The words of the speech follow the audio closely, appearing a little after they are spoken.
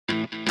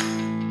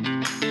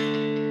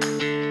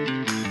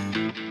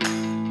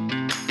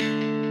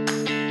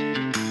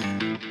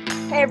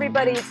Hi,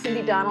 everybody. It's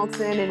Cindy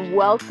Donaldson, and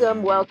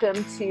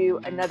welcome to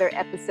another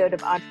episode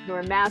of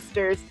Entrepreneur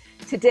Masters.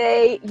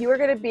 Today, you are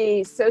going to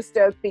be so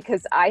stoked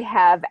because I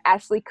have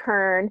Ashley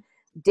Kern,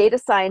 data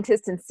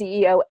scientist and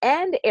CEO,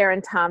 and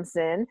Erin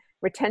Thompson,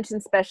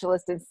 retention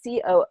specialist and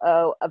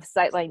COO of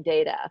Sightline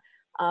Data.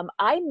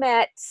 I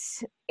met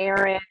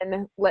I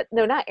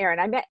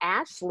met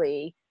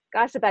Ashley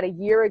about a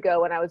year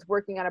ago when I was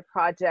working on a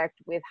project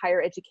with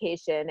higher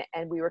education,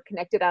 and we were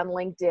connected on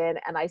LinkedIn,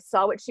 and I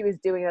saw what she was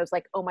doing. And I was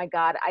like, oh my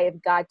God, I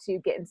have got to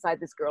get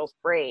inside this girl's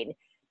brain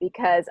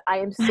because I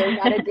am so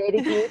not a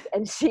data geek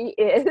and she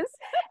is,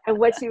 and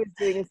what she was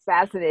doing is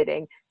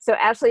fascinating. So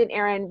Ashley and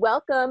Erin,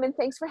 welcome, and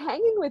thanks for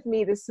hanging with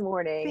me this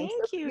morning.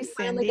 Thank you,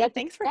 Cindy.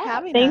 Thanks for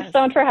having us. Thanks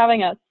so much for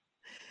having us.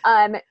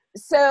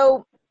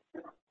 So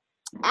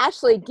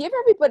Ashley, give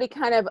everybody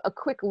kind of a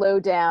quick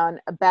lowdown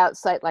about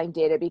Sightline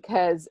Data,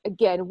 because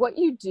again, what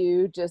you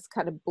do just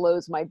kind of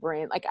blows my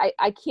brain. Like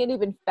I can't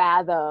even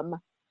fathom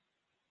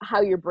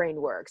how your brain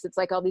works. It's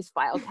like all these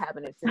file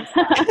cabinets and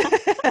stuff.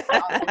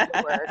 All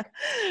things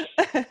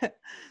work.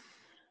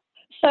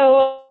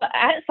 So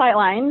at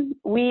Sightline,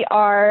 we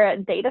are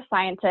data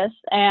scientists,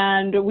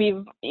 and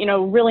we've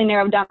really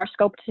narrowed down our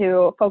scope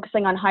to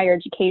focusing on higher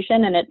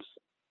education, and it's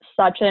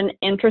such an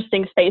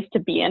interesting space to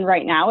be in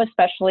right now,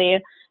 especially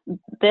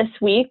this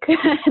week,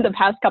 the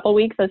past couple of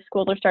weeks, as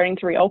schools are starting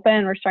to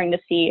reopen. We're starting to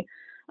see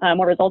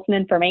more results and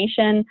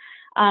information.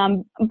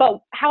 But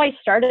how I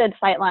started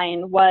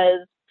Sightline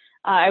was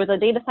I was a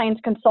data science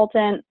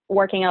consultant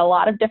working in a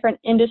lot of different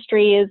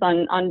industries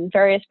on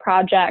various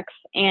projects,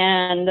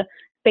 and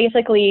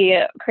basically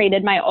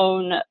created my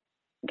own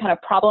kind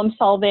of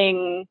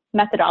problem-solving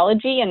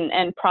methodology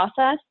and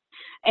process.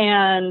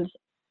 And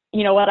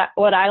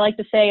what I like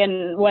to say,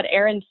 and what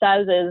Erin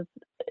says, is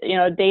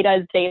data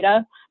is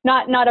data.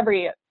 Not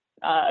every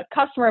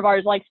customer of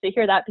ours likes to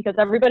hear that, because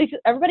everybody's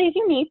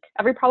unique.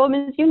 Every problem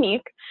is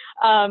unique,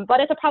 but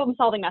it's a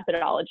problem-solving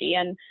methodology,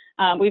 and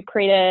we've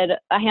created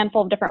a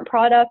handful of different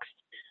products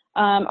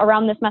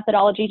around this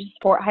methodology to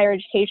support higher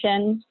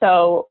education.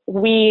 So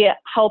we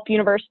help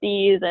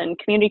universities and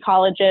community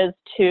colleges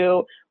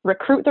to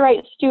recruit the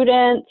right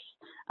students,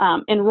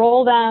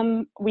 enroll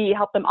them. We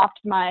help them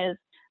optimize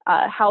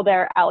how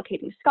they're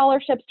allocating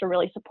scholarships to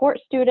really support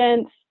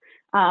students.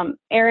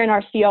 Erin,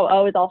 our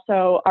COO, is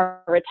also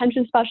our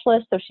retention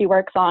specialist, so she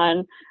works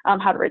on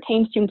how to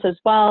retain students as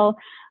well.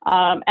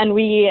 And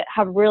we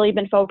have really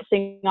been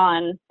focusing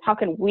on how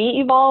can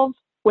we evolve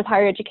with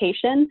higher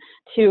education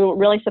to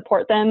really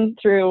support them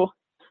through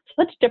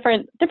such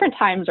different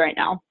times right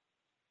now.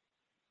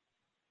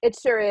 It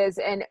sure is.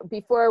 And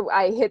before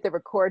I hit the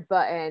record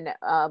button,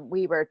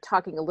 we were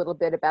talking a little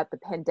bit about the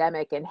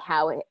pandemic and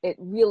how it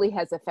really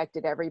has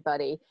affected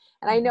everybody.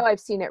 And I know I've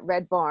seen at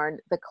Red Barn,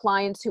 the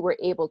clients who were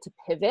able to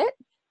pivot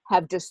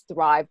have just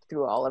thrived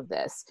through all of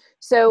this.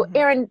 So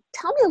Erin,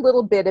 tell me a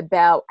little bit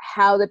about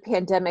how the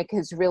pandemic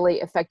has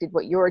really affected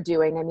what you're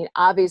doing. I mean,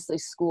 obviously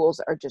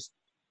schools are just,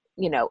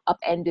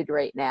 upended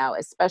right now,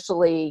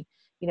 especially,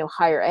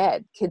 higher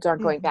ed. Kids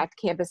aren't going back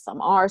to campus.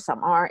 Some are,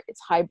 some aren't. It's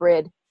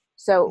hybrid.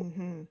 So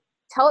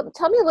tell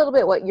me a little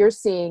bit what you're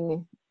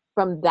seeing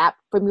from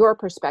your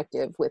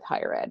perspective with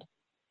higher ed.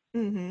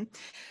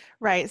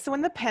 Right. So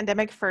when the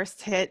pandemic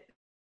first hit,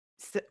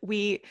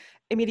 we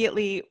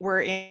immediately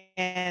were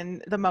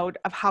in the mode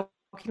of how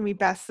can we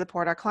best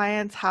support our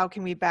clients? How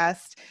can we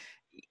best,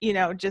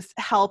 just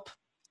help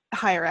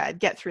higher ed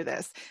get through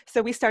this?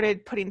 So we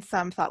started putting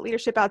some thought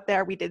leadership out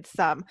there. We did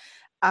some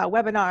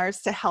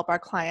webinars to help our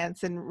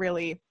clients and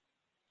really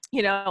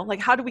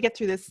how do we get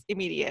through this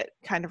immediate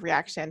kind of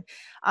reaction?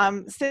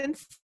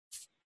 Since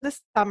the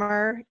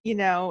summer,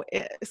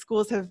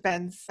 schools have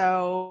been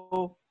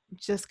so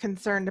just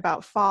concerned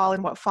about fall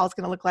and what fall is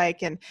going to look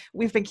like. And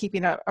we've been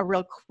keeping a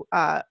real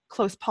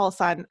close pulse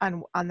on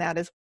that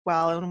as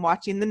well, and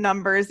watching the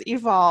numbers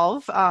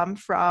evolve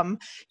from,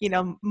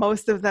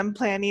 most of them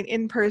planning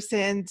in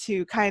person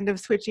to kind of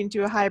switching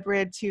to a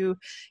hybrid to,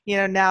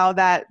 now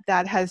that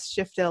has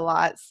shifted a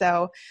lot.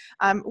 So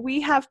we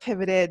have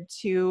pivoted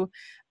to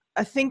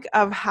think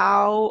of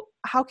how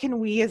can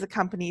we as a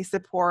company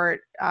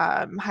support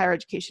higher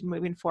education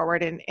moving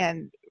forward,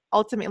 and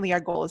ultimately our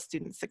goal is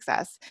student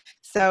success.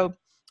 So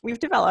we've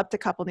developed a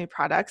couple new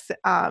products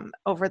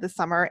over the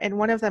summer, and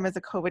one of them is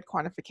a COVID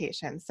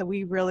quantification. So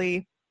we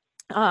really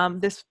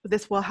this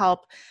will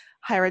help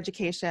higher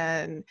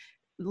education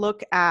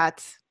look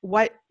at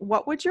what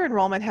would your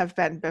enrollment have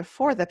been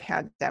before the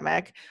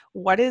pandemic,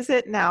 what is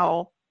it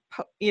now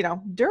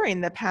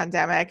during the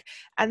pandemic,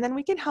 and then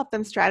we can help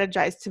them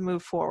strategize to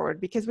move forward,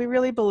 because we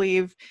really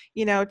believe,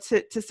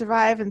 to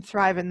survive and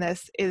thrive in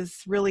this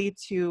is really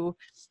to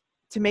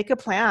make a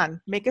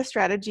plan, make a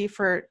strategy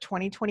for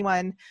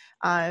 2021,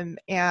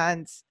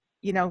 and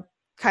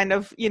kind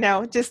of,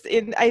 just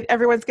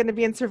everyone's going to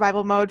be in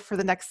survival mode for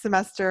the next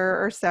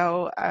semester or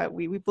so.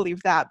 We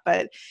believe that,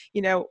 but,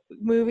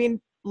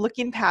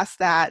 looking past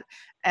that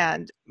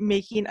and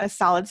making a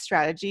solid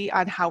strategy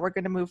on how we're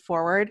going to move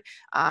forward,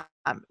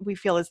 we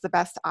feel is the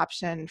best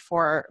option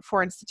for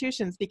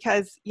institutions,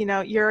 because,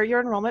 your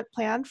enrollment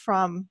plan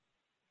from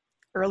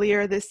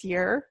earlier this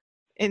year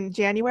in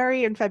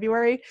January and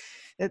February.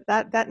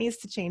 That needs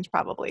to change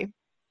probably.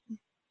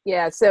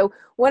 Yeah. So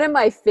one of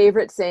my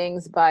favorite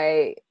sayings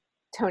by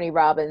Tony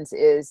Robbins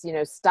is,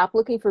 stop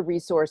looking for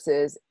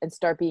resources and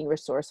start being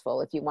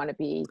resourceful if you want to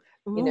be,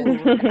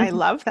 Ooh, I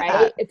love right?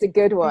 that. It's a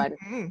good one.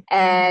 Mm-hmm.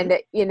 And,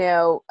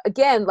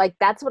 again, like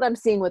that's what I'm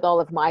seeing with all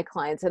of my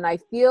clients. And I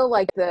feel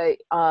like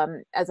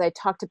as I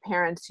talk to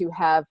parents who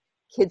have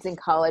kids in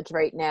college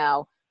right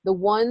now, the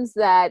ones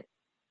that,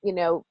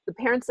 the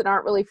parents that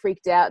aren't really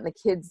freaked out and the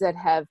kids that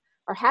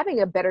are having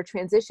a better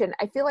transition,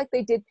 I feel like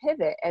they did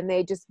pivot and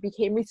they just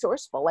became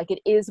resourceful. Like it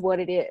is what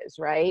it is,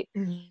 right?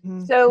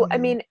 Mm-hmm. So, I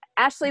Mm-hmm. mean,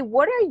 Ashley,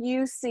 what are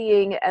you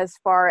seeing as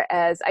far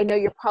as, I know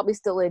you're probably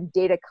still in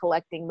data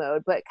collecting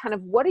mode, but kind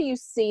of what are you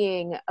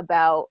seeing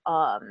about,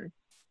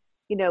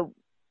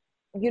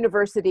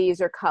 universities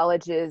or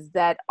colleges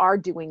that are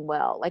doing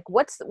well? Like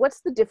what's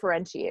the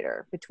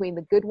differentiator between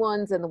the good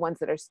ones and the ones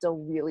that are still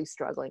really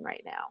struggling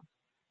right now?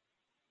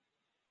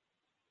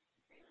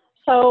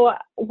 So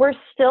we're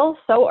still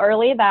so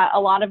early that a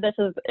lot of this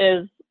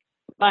is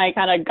my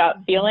kind of gut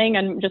feeling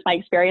and just my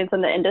experience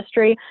in the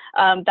industry,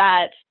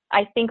 that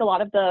I think a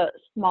lot of the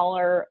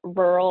smaller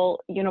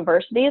rural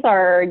universities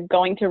are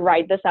going to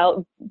ride this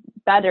out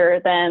better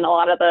than a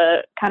lot of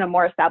the kind of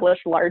more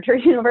established larger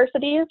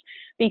universities,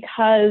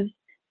 because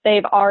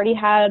they've already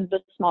had the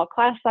small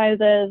class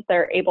sizes.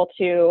 They're able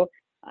to,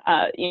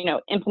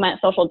 implement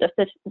social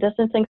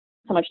distancing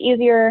so much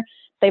easier.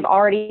 They've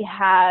already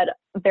had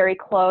very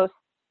close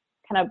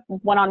kind of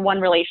one-on-one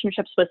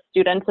relationships with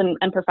students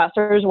and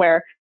professors,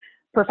 where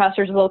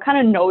professors will kind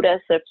of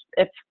notice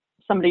if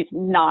somebody's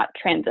not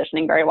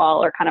transitioning very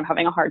well or kind of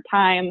having a hard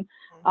time.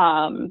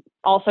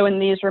 Also in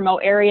these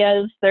remote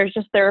areas, there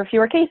are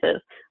fewer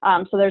cases.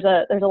 So there's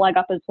a leg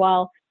up as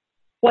well.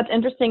 What's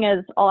interesting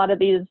is a lot of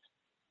these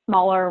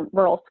smaller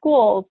rural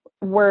schools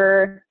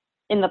were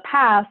in the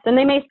past, and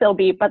they may still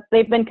be, but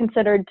they've been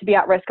considered to be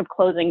at risk of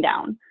closing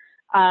down.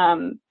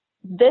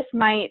 This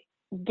might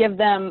give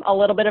them a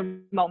little bit of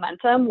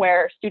momentum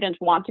where students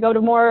want to go to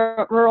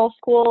more rural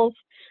schools.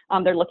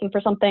 They're looking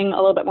for something a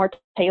little bit more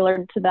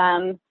tailored to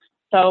them.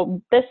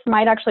 So this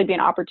might actually be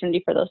an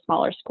opportunity for those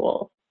smaller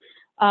schools.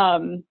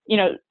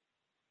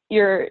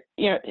 You're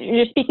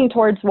speaking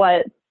towards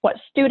what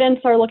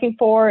students are looking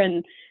for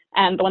and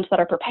the ones that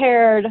are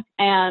prepared.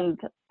 And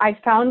I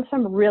found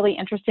some really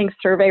interesting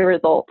survey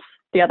results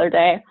the other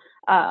day.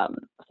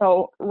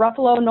 So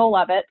Ruffalo Noel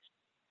Levitt,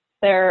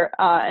 they're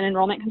an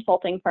enrollment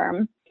consulting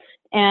firm,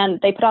 and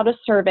they put out a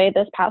survey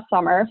this past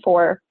summer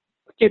for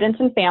students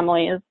and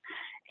families.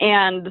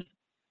 And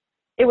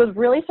it was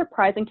really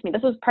surprising to me.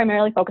 This was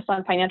primarily focused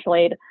on financial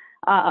aid,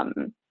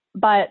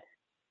 but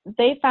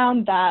they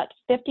found that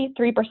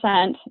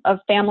 53% of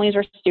families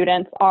or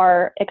students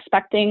are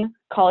expecting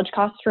college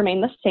costs to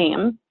remain the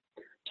same,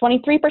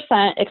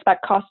 23%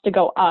 expect costs to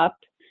go up,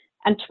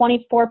 and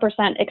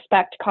 24%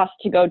 expect costs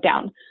to go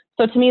down.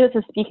 So to me, this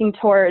is speaking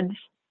towards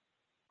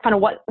kind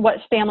of what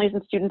families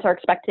and students are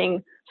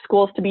expecting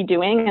schools to be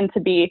doing and to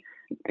be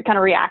kind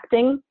of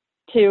reacting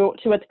to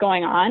what's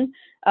going on.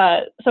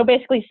 So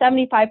basically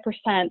 75%,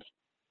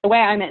 the way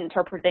I'm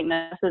interpreting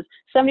this is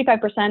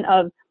 75%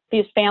 of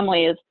these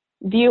families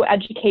view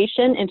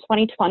education in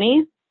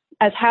 2020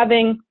 as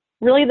having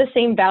really the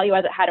same value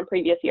as it had in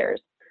previous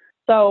years.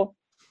 So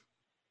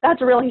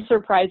that's really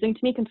surprising to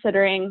me,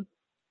 considering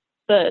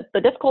the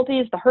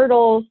difficulties, the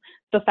hurdles,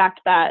 the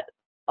fact that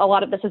a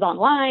lot of this is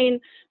online.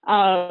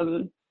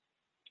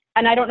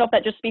 And I don't know if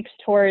that just speaks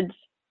towards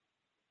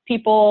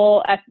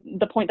people at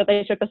the point that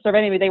they took the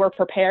survey. Maybe they were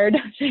prepared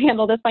to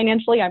handle this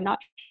financially. I'm not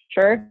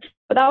sure,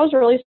 but that was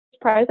really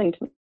surprising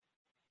to me.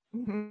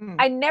 Mm-hmm.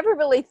 I never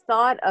really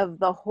thought of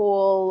the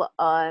whole,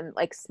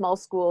 like small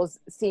schools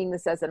seeing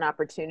this as an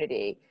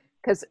opportunity.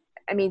 Because,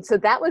 I mean, so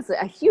that was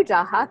a huge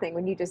aha thing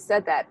when you just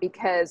said that,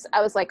 because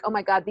I was like, oh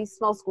my God, these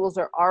small schools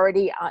are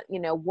already,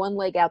 one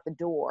leg out the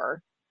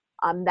door.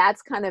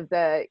 That's kind of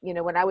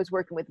when I was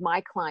working with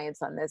my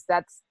clients on this,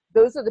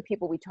 those are the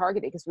people we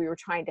targeted, because we were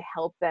trying to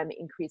help them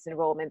increase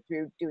enrollment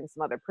through doing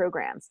some other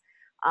programs.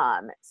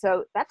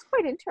 So that's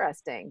quite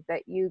interesting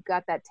that you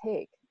got that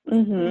take.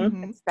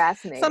 Mm-hmm. It's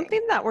fascinating.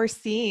 Something that we're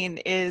seeing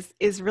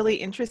is really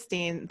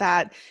interesting,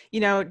 that,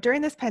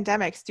 during this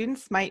pandemic,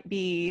 students might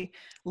be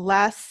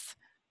less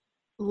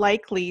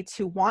likely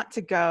to want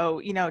to go,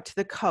 to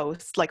the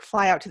coast, like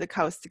fly out to the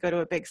coast to go to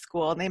a big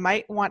school, and they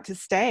might want to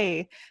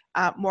stay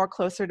more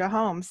closer to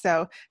home.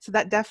 So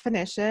that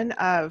definition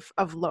of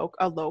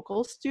a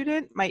local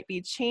student might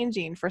be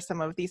changing for some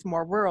of these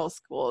more rural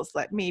schools.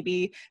 Like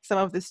maybe some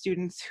of the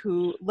students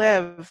who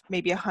live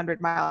maybe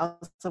 100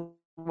 miles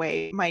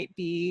away might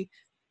be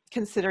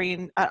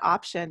considering an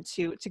option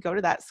to go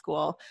to that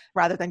school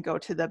rather than go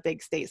to the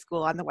big state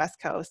school on the West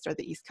Coast or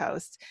the East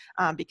Coast,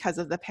 because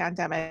of the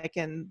pandemic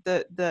and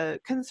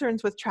the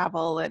concerns with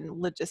travel and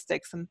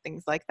logistics and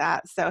things like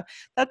that. So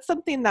that's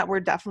something that we're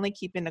definitely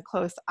keeping a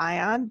close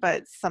eye on,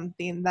 but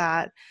something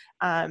that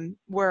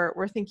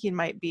we're thinking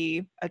might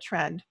be a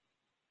trend.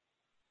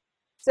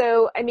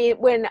 So, I mean,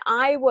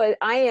 I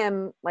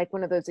am like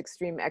one of those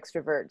extreme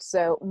extroverts.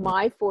 So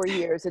my 4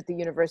 years at the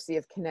University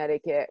of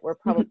Connecticut were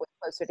probably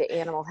closer to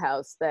Animal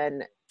House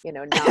than,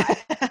 not.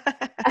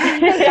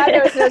 Thank God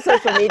there was no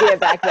social media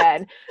back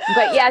then.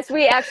 But yes,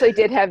 we actually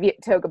did have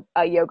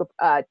yoga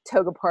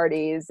toga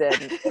parties,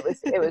 and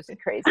it was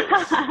crazy.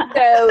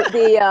 So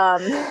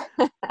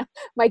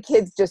my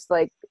kids just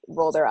like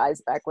roll their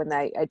eyes back when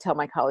I tell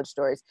my college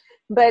stories.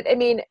 But I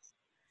mean,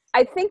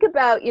 I think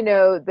about,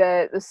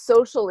 the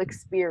social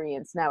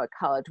experience now at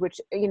college, which,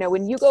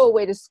 when you go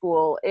away to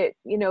school,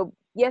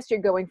 yes,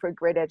 you're going for a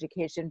great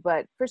education,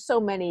 but for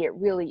so many, it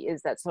really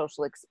is that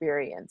social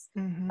experience.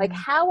 Like,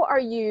 how are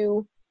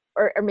you,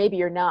 or maybe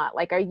you're not,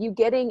 like, are you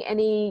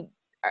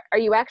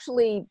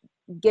actually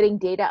getting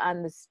data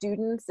on the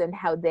students and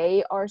how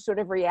they are sort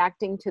of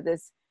reacting to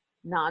this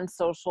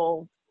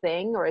non-social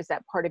thing, or is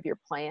that part of your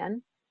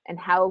plan? And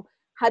how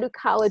do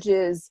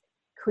colleges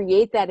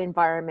create that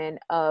environment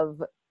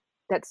of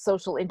that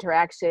social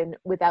interaction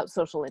without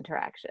social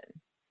interaction?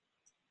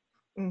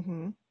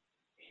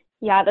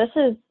 Yeah, this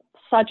is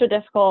such a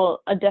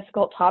difficult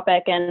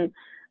topic, and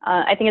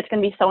I think it's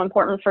going to be so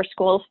important for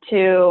schools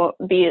to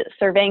be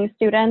surveying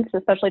students,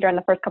 especially during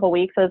the first couple of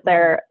weeks as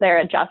they're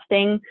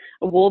adjusting.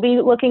 We'll be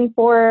looking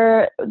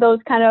for those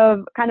kind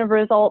of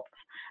results.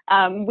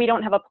 We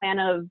don't have a plan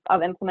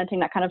of implementing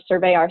that kind of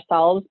survey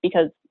ourselves,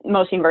 because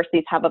most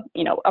universities have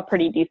a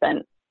pretty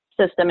decent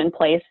system in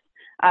place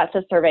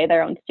to survey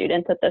their own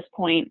students at this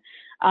point.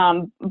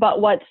 But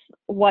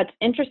what's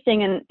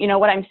interesting, and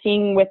what I'm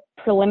seeing with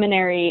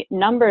preliminary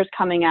numbers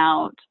coming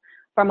out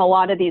from a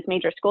lot of these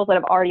major schools that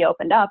have already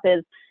opened up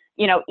is,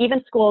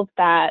 even schools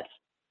that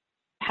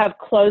have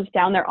closed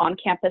down their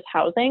on-campus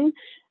housing,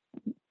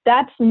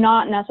 that's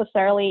not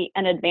necessarily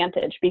an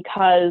advantage,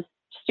 because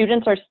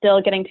students are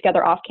still getting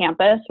together off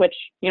campus, which,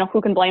 who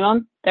can blame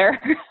them?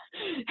 They're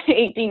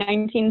 18,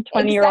 19,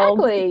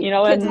 20-year-olds. Exactly.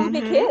 Kids will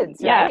be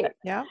kids, right?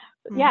 Yeah.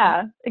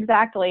 Yeah,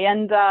 exactly.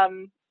 And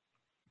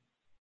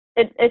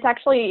it's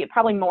actually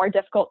probably more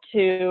difficult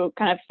to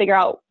kind of figure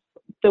out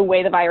the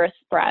way the virus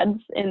spreads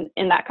in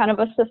that kind of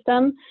a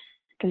system,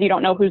 because you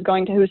don't know who's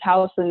going to whose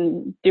house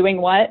and doing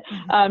what.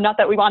 Not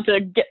that we want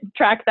to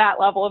track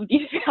that level of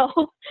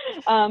detail,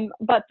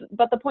 but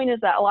the point is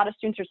that a lot of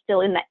students are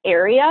still in the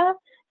area,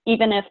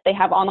 even if they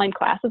have online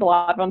classes. A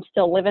lot of them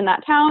still live in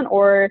that town,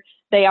 or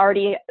they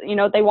already,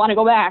 they want to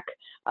go back.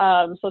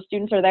 So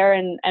students are there,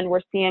 and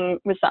we're seeing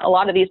with a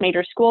lot of these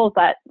major schools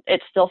that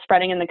it's still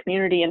spreading in the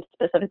community, and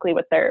specifically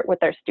with their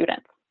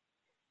students.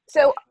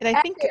 So, and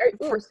I think,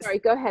 sorry,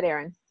 go ahead,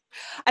 Erin.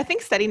 I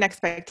think setting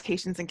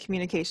expectations and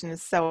communication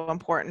is so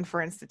important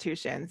for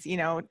institutions,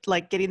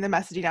 like getting the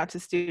messaging out to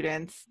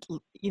students,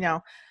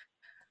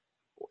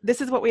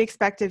 this is what we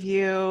expect of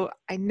you.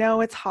 I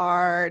know it's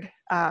hard,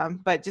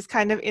 but just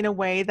kind of in a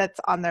way that's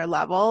on their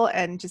level,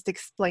 and just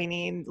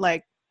explaining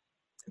like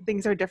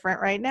things are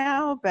different right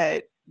now,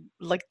 but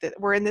like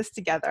we're in this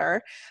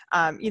together.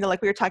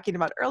 Like we were talking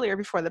about earlier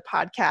before the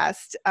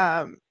podcast,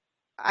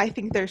 I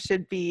think there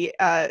should be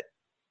a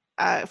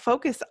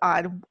focus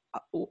on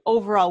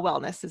overall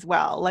wellness as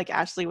well. Like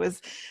Ashley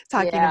was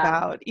talking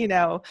about,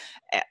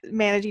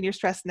 managing your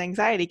stress and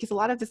anxiety, because a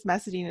lot of this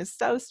messaging is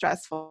so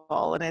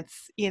stressful, and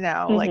it's,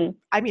 like,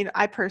 I mean,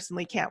 I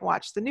personally can't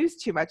watch the news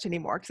too much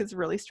anymore because it's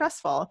really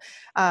stressful.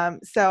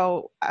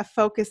 So a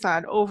focus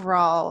on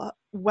overall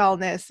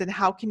wellness, and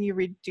how can you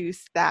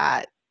reduce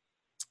that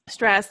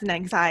stress and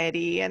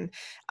anxiety, and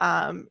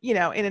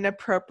in an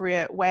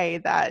appropriate way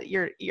that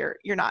you're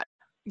not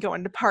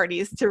going to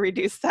parties to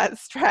reduce that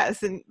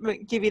stress, and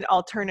giving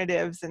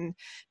alternatives and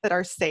that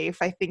are safe.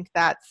 I think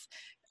that's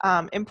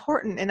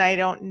important. And I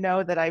don't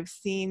know that I've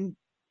seen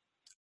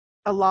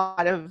a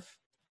lot of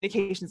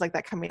communications like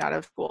that coming out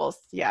of schools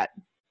yet.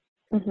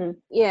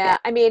 Yeah.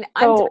 I mean,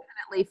 I'm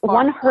definitely far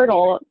one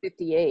hurdle at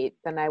 58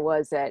 than I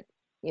was at,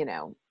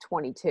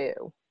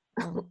 22,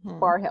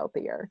 far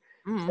healthier.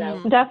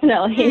 So.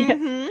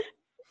 Definitely.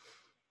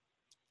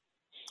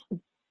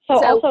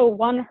 So also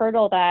one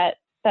hurdle that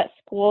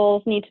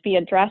schools need to be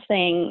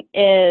addressing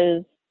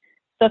is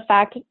the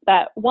fact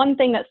that one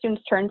thing that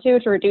students turn to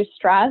reduce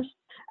stress,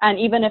 and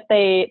even if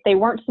they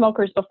weren't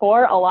smokers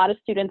before, a lot of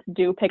students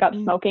do pick up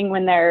smoking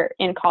when they're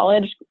in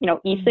college.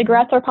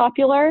 E-cigarettes are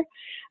popular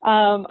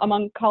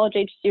among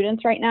college-age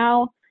students right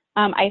now.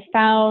 I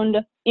found,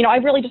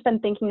 I've really just been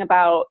thinking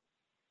about,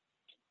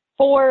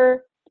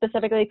 for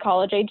specifically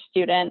college-age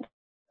students,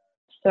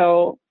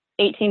 so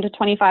 18 to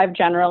 25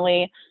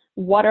 generally,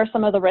 what are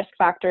some of the risk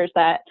factors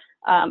that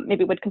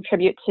maybe would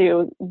contribute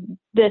to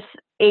this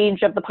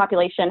age of the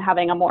population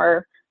having a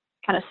more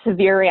kind of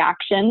severe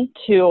reaction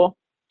to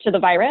the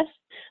virus?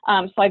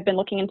 So I've been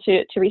looking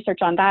into research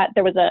on that.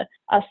 There was a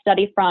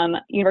study from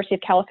University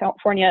of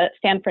California,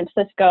 San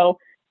Francisco,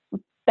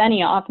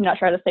 Benioff, I'm not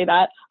sure how to say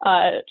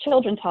that,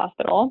 Children's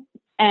Hospital.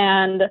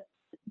 And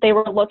they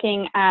were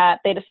looking at,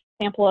 they had a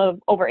sample of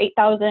over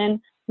 8,000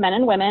 men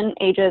and women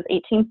ages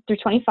 18 through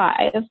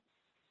 25.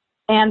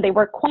 And they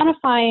were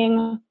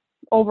quantifying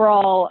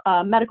overall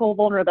medical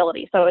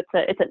vulnerability. So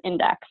it's an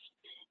index.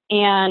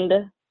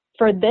 And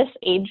for this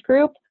age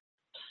group,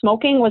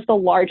 smoking was the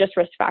largest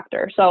risk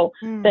factor. So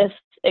this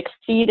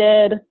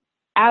exceeded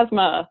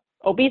asthma,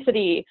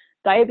 obesity,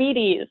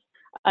 diabetes,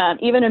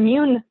 even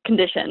immune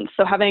conditions.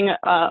 So having,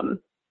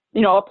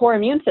 a poor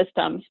immune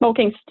system,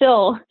 smoking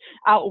still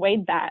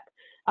outweighed that.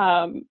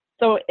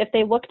 So if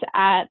they looked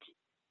at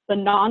the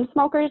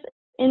non-smokers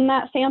in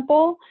that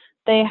sample,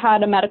 they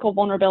had a medical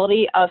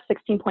vulnerability of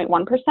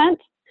 16.1%.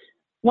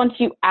 Once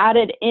you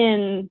added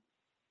in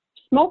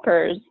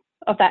smokers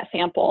of that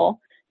sample,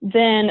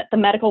 then the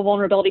medical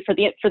vulnerability for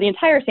the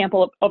entire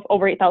sample of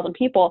over 8,000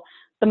 people,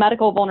 the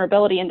medical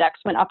vulnerability index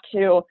went up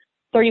to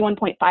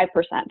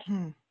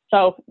 31.5%.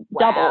 So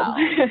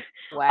doubled.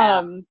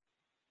 Wow.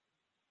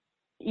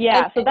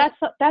 So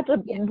that's a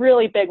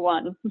really big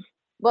one.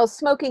 Well,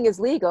 smoking is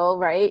legal,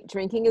 right?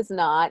 Drinking is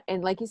not.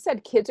 And like you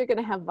said, kids are going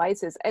to have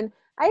vices. And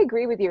I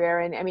agree with you,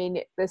 Erin. I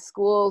mean, the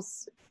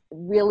schools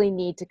really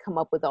need to come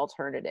up with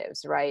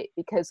alternatives, right?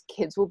 Because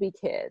kids will be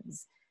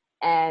kids.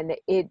 And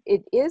it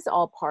is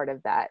all part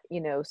of that,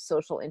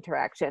 social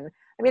interaction.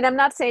 I mean, I'm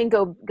not saying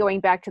going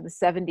back to the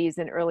 70s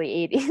and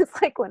early 80s,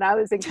 like when I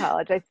was in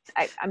college.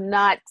 I'm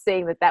not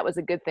saying that was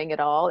a good thing at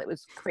all. It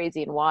was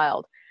crazy and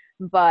wild.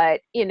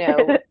 But,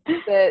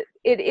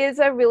 it is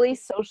a really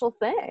social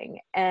thing.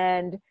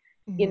 And,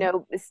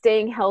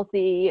 staying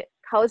healthy,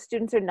 college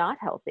students are not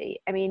healthy.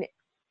 I mean,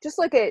 just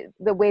look at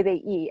the way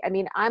they eat. I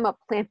mean, I'm a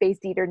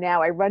plant-based eater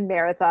now. I run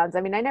marathons.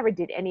 I mean, I never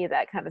did any of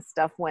that kind of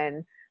stuff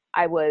when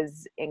I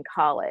was in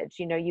college.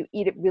 You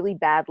eat it really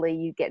badly,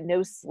 you get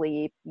no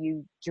sleep,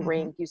 you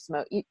drink, you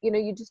smoke,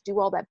 you just do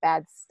all that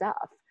bad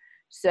stuff.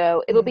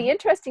 So it'll be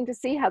interesting to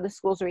see how the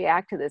schools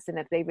react to this and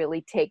if they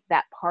really take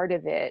that part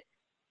of it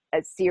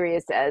as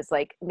serious as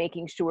like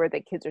making sure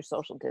that kids are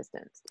social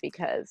distanced,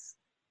 because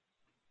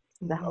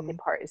the healthy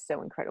part is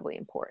so incredibly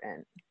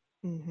important.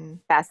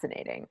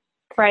 Fascinating.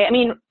 Right. I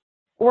mean,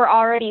 we're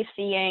already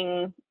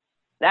seeing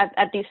that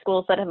at these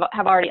schools that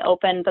have already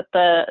opened that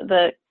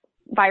the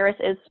virus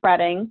is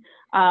spreading.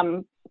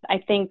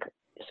 I think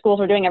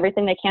schools are doing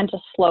everything they can to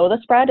slow the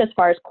spread as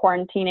far as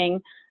quarantining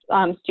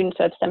students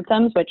who have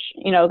symptoms, which,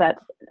 that's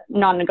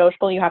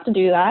non-negotiable. You have to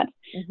do that.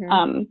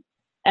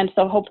 And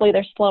so hopefully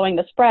they're slowing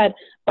the spread.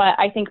 But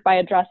I think by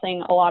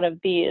addressing a lot of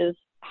these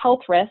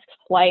health risks,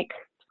 like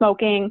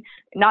smoking,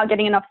 not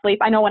getting enough sleep.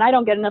 I know when I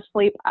don't get enough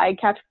sleep, I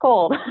catch a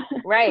cold.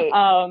 Right.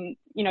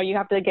 You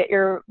have to get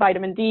your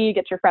vitamin D,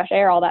 get your fresh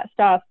air, all that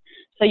stuff.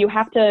 So you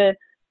have to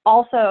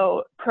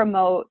also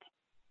promote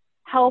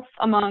health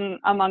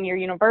among your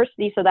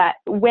university so that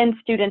when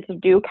students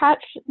do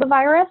catch the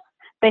virus,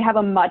 they have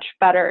a much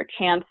better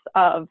chance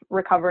of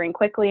recovering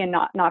quickly and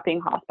not being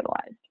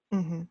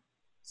hospitalized.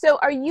 So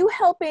are you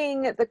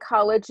helping the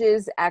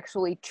colleges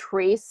actually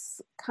trace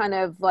kind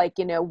of like,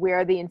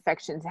 where the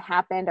infections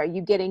happened? Are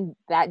you getting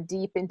that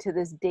deep into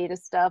this data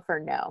stuff or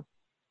no?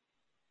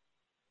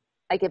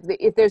 Like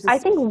if there's I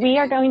think we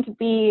are going to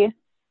be,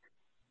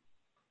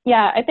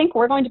 I think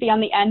we're going to be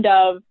on the end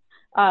of,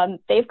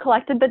 they've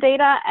collected the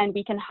data and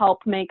we can help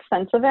make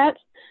sense of it.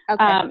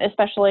 Okay.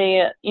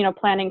 Especially,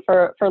 planning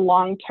for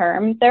long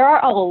term. There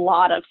are a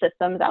lot of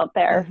systems out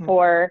there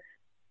for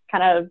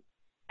kind of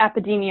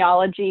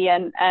epidemiology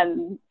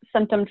and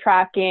symptom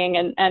tracking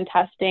and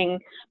testing,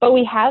 but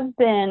we have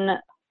been,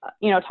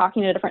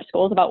 talking to different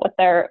schools about what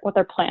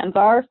their plans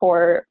are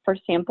for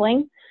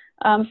sampling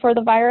for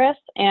the virus.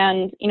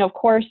 And, of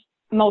course,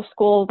 most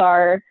schools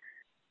are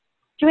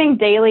doing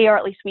daily or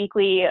at least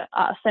weekly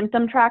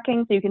symptom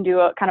tracking. So you can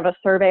do a kind of a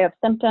survey of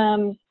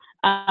symptoms.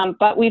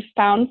 But we've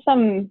found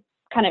some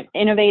kind of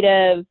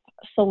innovative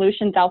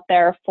solutions out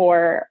there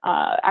for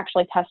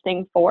actually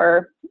testing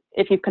for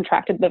if you've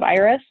contracted the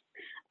virus.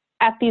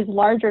 At these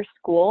larger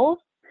schools,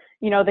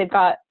 they've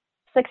got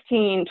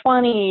 16,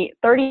 20,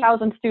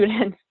 30,000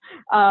 students.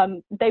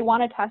 They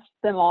want to test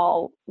them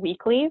all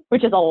weekly,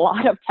 which is a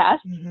lot of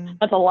tests.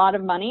 That's a lot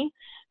of money.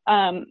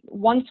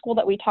 One school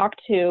that we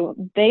talked to,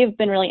 they've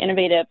been really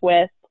innovative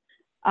with,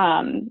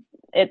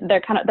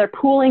 they're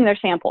pooling their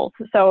samples.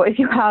 So if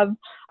you have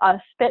a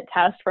spit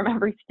test from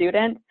every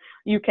student,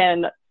 you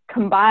can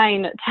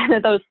combine 10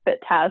 of those spit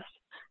tests,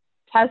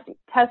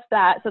 test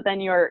that. So then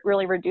you're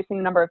really reducing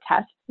the number of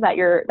tests that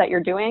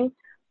you're doing.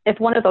 If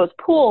one of those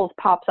pools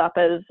pops up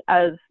as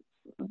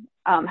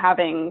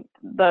having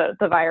the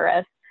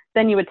virus,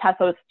 then you would test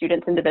those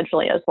students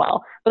individually as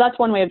well. But that's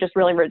one way of just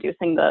really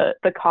reducing the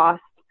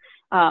cost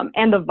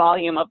and the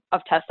volume of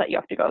tests that you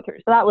have to go through.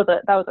 So that was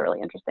a really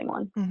interesting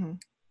one.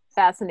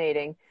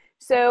 Fascinating.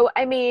 So,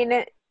 I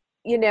mean,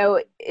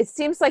 it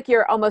seems like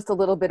you're almost a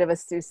little bit of a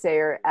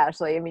soothsayer,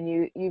 Ashley. I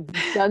mean, you've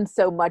done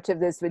so much of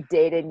this with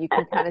data and you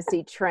can kind of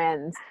see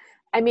trends.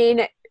 I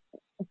mean,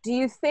 do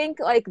you think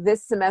like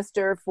this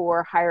semester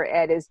for higher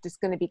ed is just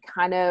going to be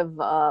kind of,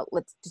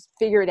 let's just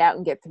figure it out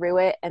and get through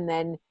it, and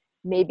then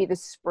maybe the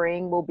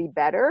spring will be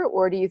better?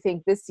 Or do you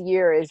think this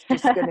year is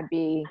just going to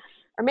be,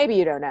 or maybe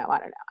you don't know, I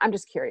don't know. I'm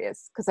just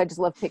curious because I just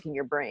love picking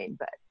your brain,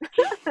 but.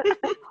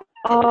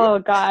 Oh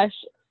gosh.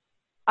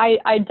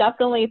 I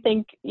definitely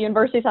think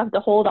universities have to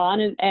hold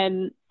on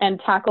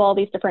and tackle all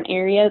these different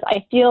areas.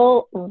 I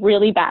feel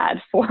really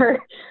bad for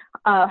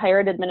higher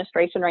ed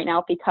administration right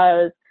now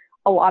because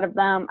a lot of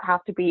them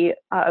have to be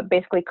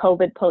basically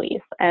COVID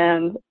police,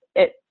 and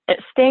it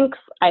stinks.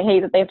 I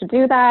hate that they have to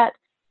do that.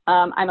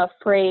 I'm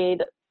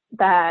afraid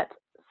that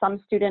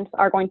some students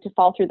are going to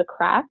fall through the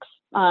cracks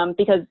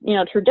because, you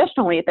know,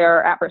 traditionally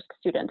they're at-risk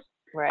students,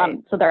 Right.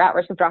 so they're at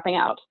risk of dropping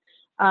out.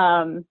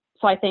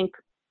 So I think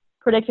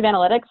predictive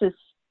analytics is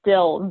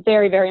still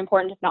very, very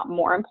important, if not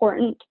more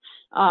important,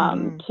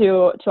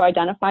 to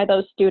identify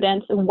those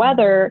students,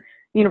 whether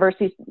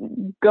universities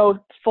go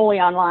fully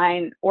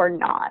online or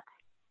not.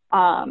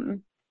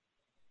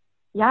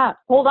 Yeah,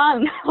 hold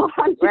on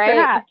to Right.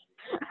 that.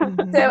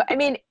 So, I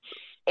mean,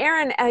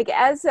 Erin, like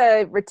as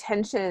a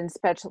retention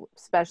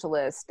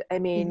specialist, I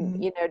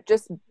mean, you know,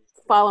 just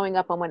following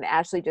up on what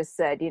Ashley just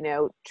said, you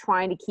know,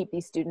 trying to keep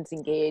these students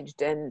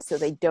engaged and so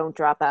they don't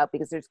drop out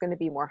because there's going to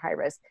be more high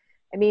risk.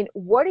 I mean,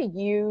 what are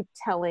you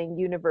telling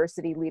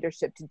university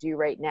leadership to do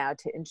right now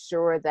to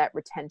ensure that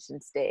retention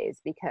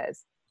stays?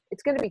 Because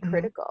it's going to be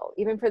critical,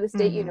 even for the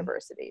state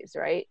universities,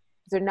 right?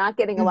 They're not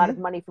getting a lot of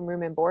money from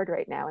room and board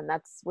right now, and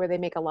that's where they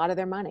make a lot of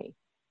their money.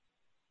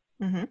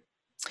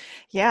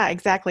 Yeah,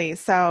 exactly.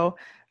 So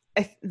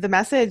the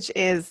message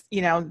is,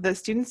 you know, the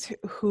students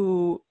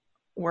who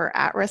were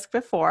at risk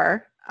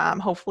before,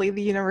 hopefully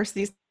the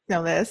universities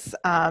know this,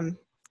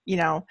 you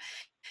know,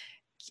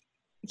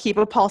 keep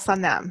a pulse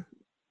on them,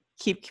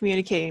 keep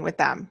communicating with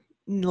them,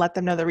 let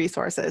them know the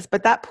resources.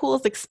 But that pool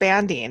is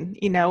expanding,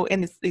 you know,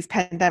 in these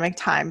pandemic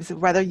times,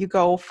 whether you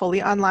go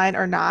fully online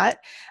or not.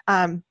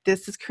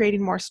 This is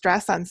creating more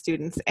stress on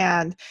students,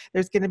 and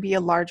there's going to be a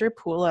larger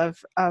pool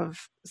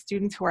of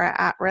students who are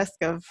at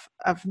risk of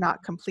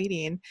not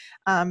completing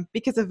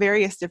because of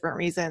various different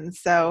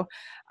reasons. So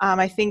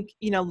I think,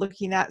 you know,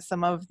 looking at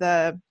some of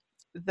the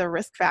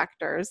risk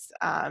factors,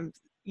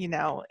 you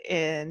know,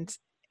 and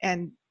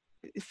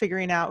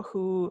figuring out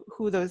who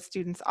those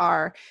students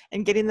are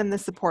and getting them the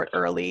support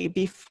early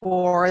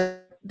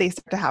before they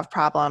start to have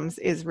problems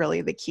is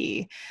really the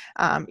key.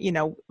 You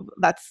know,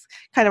 that's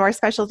kind of our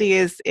specialty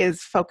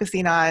is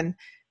focusing on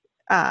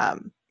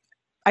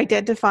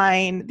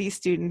identifying these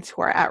students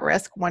who are at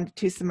risk 1 to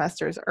 2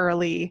 semesters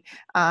early,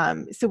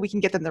 so we can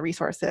get them the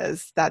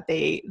resources that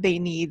they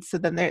need, so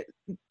then they're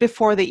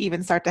before they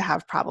even start to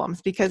have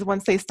problems. Because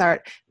once they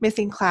start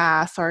missing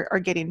class or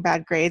getting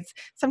bad grades,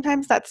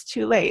 sometimes that's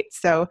too late.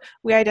 So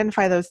we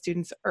identify those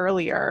students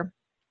earlier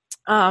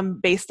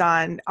based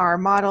on our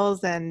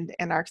models and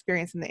our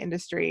experience in the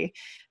industry.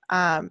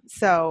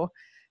 So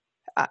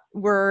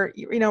we're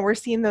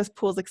seeing those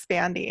pools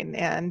expanding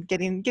and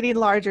getting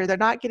larger. They're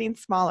not getting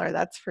smaller,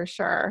 that's for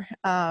sure.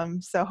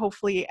 So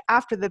hopefully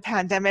after the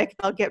pandemic,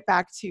 they'll get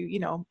back to, you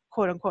know,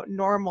 quote unquote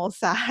normal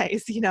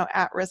size, you know,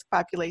 at-risk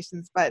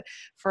populations. But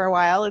for a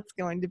while, it's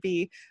going to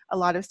be, a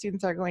lot of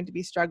students are going to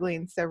be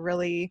struggling. So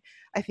really,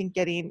 I think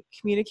getting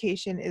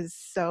communication is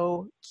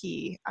so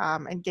key,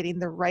 and getting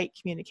the right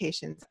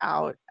communications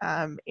out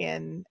at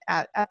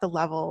the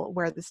level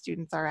where the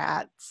students are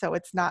at. So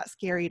it's not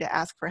scary to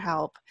ask for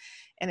help,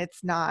 and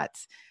it's not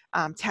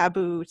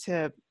taboo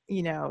to,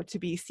 you know, to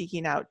be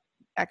seeking out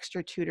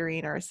extra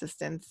tutoring or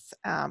assistance.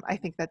 I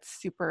think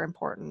that's super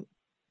important.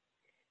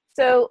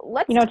 So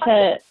let's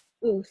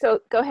so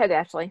go ahead,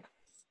 Ashley.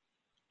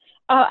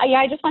 Yeah,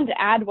 I just wanted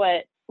to add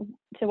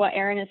to what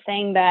Erin is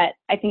saying, that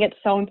I think it's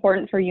so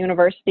important for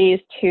universities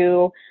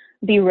to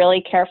be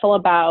really careful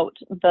about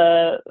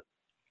the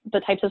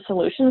types of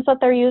solutions that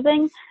they're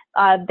using.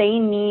 They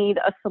need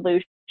a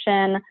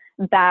solution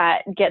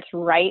that gets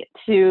right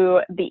to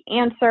the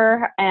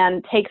answer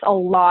and takes a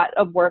lot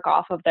of work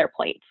off of their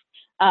plates.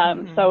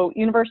 So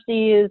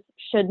universities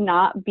should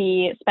not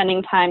be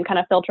spending time kind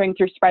of filtering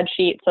through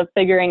spreadsheets of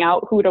figuring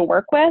out who to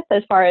work with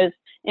as far as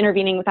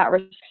intervening with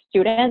at-risk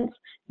students.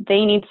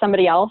 They need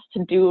somebody else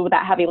to do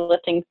that heavy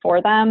lifting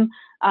for them,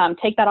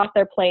 take that off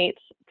their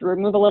plates,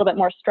 remove a little bit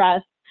more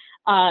stress.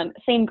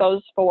 Same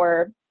goes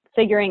for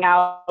figuring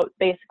out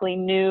basically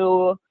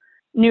new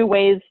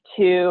ways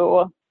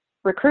to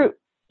recruit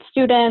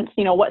students,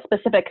 you know, what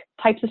specific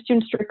types of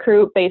students to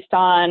recruit based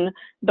on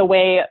the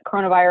way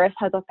coronavirus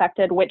has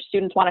affected which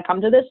students want to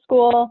come to this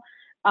school.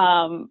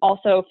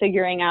 Also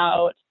figuring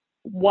out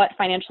what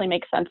financially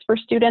makes sense for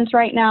students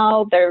right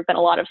now. There have been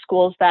a lot of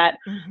schools that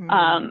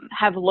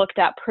have looked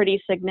at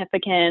pretty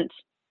significant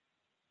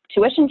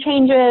tuition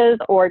changes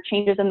or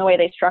changes in the way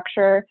they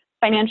structure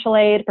financial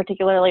aid,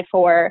 particularly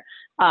for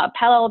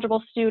Pell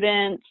eligible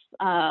students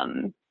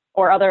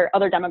or other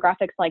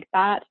demographics like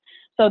that.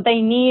 So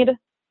they need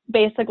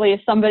basically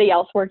somebody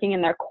else working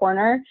in their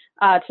corner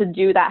to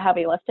do that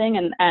heavy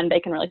lifting, and they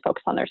can really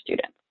focus on their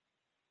students.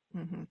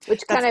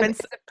 Which kind of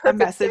is a perfect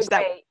message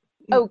segue.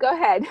 Oh, go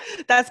ahead.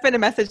 That's been a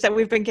message that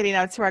we've been getting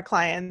out to our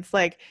clients.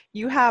 Like,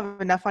 you have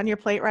enough on your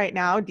plate right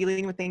now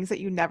dealing with things that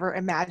you never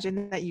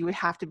imagined that you would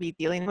have to be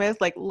dealing with.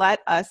 Like,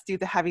 let us do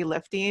the heavy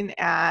lifting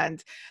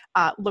and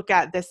look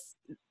at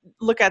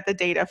the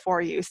data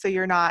for you, so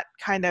you're not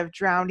kind of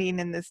drowning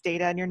in this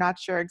data and you're not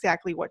sure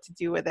exactly what to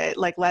do with it.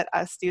 Like, let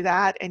us do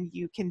that, and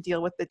you can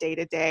deal with the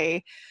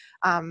day-to-day,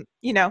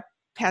 you know,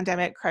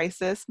 pandemic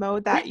crisis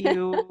mode that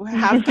you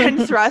have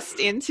been thrust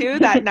into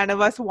that none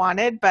of us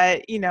wanted,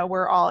 but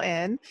we're all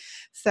in.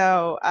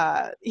 So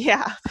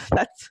yeah,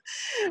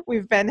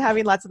 we've been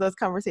having lots of those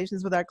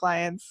conversations with our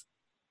clients.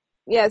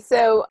 Yeah.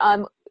 So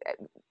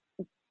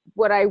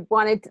what I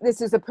wanted,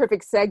 this is a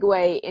perfect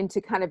segue into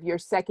kind of your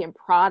second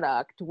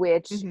product,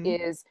 which Mm-hmm.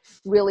 is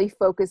really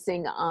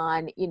focusing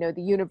on, the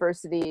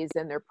universities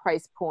and their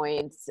price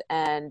points.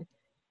 And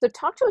so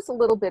talk to us a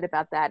little bit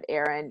about that,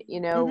 Erin.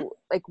 Mm-hmm.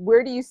 Like,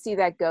 where do you see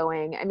that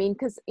going? I mean,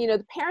 because,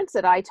 the parents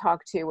that I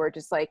talk to are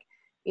just like,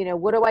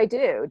 what do I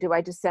do? Do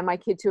I just send my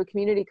kid to a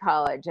community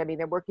college? I mean,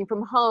 they're working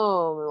from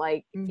home.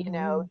 Like,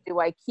 Mm-hmm. do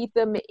I keep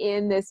them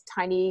in this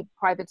tiny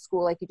private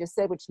school, like you just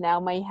said, which now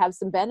may have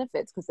some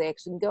benefits because they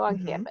actually can go on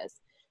Mm-hmm.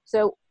 campus?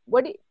 So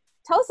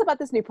tell us about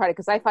this new product?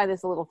 Because I find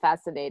this a little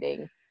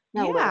fascinating.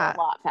 Not a little, a Yeah.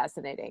 lot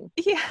fascinating.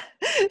 Yeah.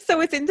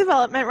 So it's in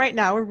development right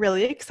now. We're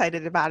really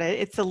excited about it.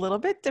 It's a little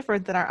bit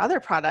different than our other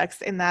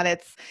products in that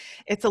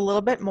it's a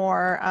little bit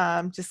more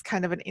just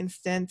kind of an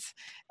instant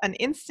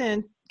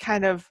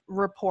kind of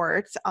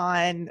report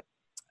on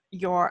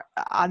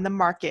the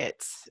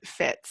market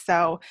fit.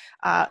 So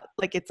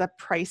like it's a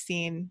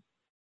pricing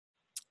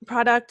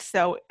product.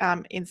 So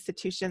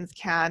institutions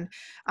can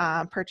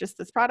purchase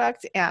this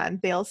product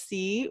and they'll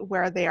see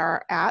where they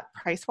are at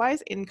price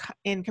wise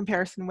in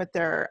comparison with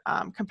their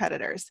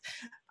competitors.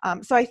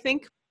 So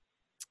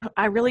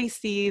I really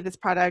see this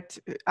product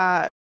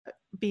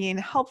being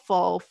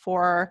helpful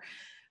for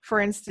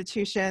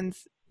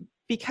institutions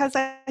because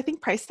I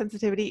think price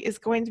sensitivity is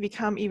going to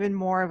become even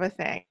more of a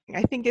thing.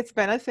 I think it's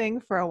been a thing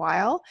for a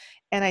while,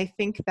 and I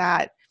think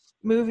that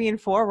moving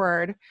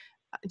forward,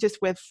 just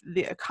with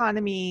the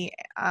economy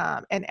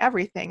and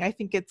everything, I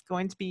think it's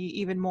going to be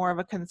even more of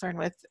a concern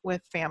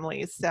with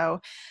families.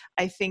 So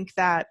I think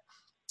that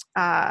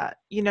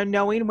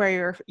knowing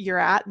where you're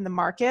at in the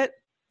market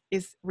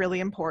is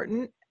really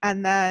important.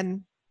 And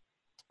then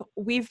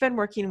we've been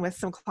working with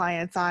some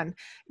clients on,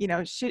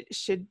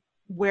 should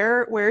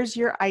where's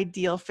your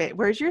ideal fit?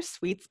 Where's your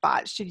sweet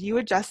spot? Should you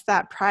adjust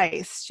that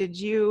price? Should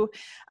you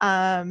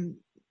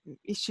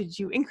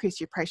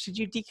increase your price? Should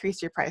you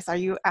decrease your price? Are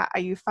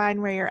you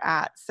fine where you're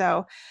at?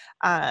 So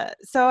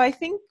I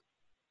think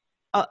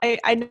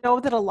I know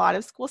that a lot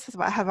of schools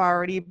have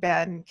already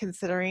been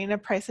considering a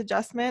price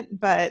adjustment,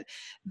 but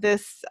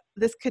this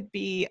could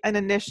be an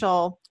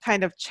initial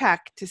kind of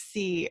check to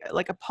see,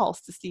 like a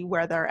pulse to see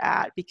where they're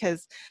at,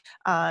 because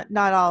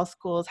not all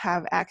schools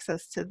have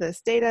access to this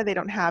data. They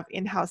don't have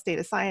in-house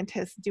data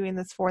scientists doing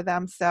this for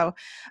them. So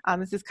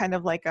this is kind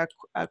of like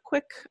a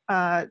quick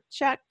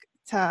check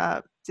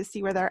to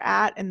see where they're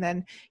at, and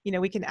then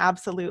we can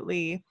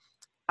absolutely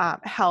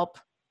help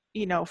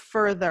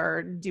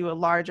further do a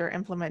larger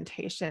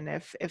implementation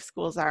if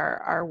schools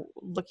are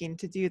looking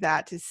to do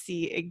that, to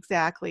see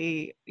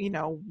exactly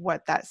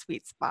what that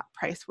sweet spot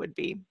price would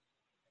be.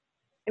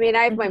 I mean,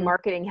 I have my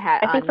marketing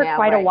hat I think on for now,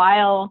 quite right? a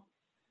while.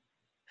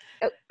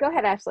 Oh, go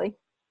ahead, Ashley.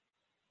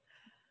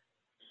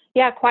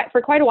 Yeah,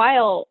 for quite a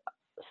while,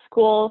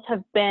 schools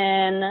have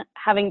been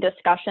having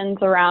discussions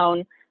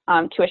around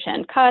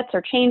tuition cuts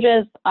or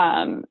changes.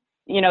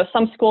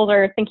 Some schools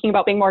are thinking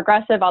about being more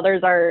aggressive.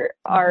 Others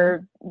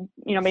are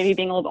maybe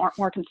being a little bit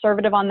more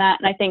conservative on that.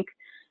 And I think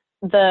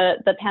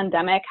the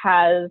pandemic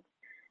has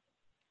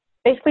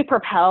basically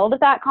propelled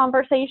that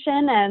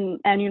conversation,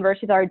 and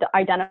universities are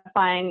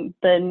identifying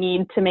the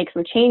need to make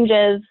some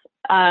changes.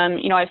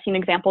 I've seen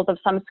examples of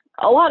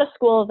a lot of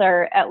schools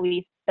they're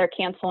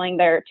canceling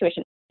their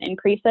tuition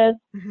increases,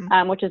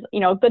 which is,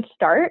 a good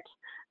start.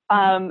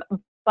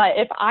 But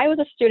if I was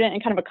a student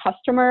and kind of a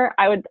customer,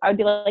 I would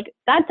be like,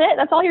 that's it.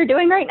 That's all you're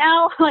doing right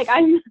now. Like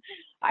I'm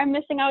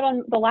missing out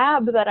on the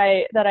lab that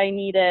I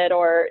needed,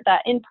 or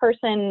that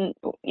in-person,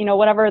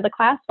 whatever the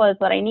class was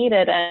that I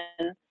needed.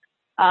 And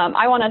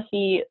I want to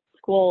see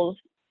schools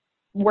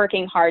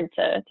working hard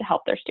to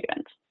help their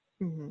students.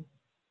 Mm-hmm.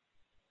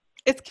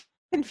 It's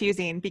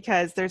confusing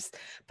because there's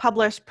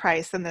published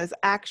price and there's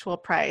actual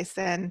price,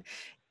 and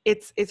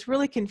it's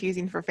really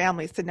confusing for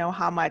families to know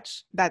how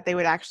much that they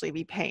would actually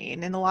be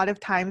paying. And a lot of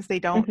times they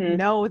don't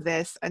know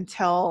this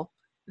until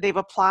they've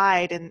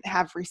applied and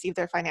have received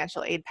their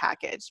financial aid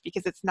package,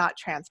 because it's not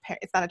transparent.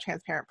 It's not a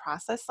transparent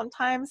process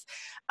sometimes.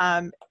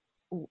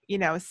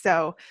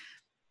 So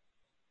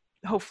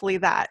hopefully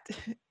that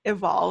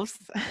evolves.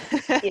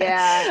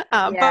 Yeah.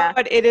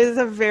 But it is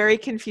a very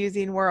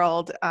confusing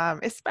world,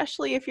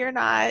 especially if you're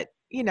not,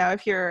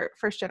 if you're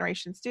first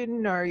generation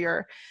student, or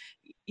you're,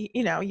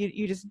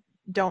 you just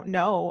don't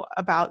know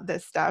about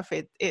this stuff.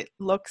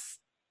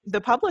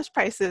 The published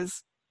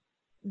prices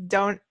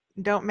don't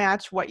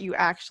match what you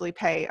actually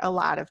pay a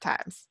lot of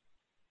times.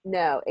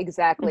 No,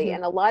 exactly.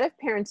 And a lot of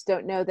parents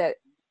don't know that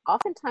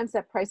oftentimes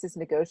that price is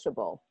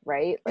negotiable,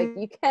 right? Like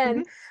you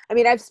can, I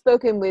mean, I've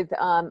spoken with,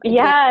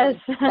 yes,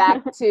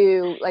 back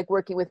to like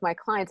working with my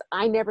clients.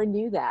 I never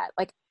knew that.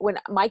 Like when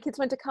my kids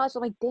went to college,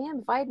 I'm like, damn,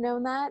 if I had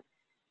known that,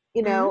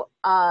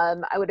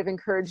 I would have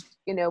encouraged,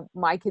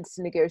 my kids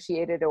to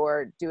negotiate it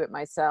or do it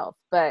myself.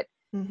 But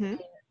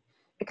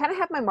I kind of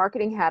have my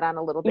marketing hat on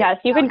a little bit. Yes,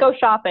 you can go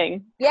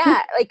shopping.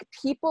 Yeah, like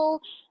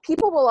people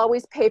will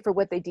always pay for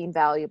what they deem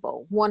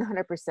valuable,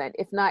 100%.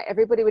 If not,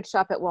 everybody would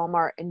shop at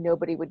Walmart and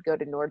nobody would go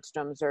to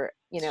Nordstrom's or,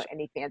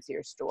 any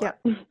fancier store.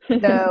 Yeah.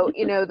 So,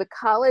 the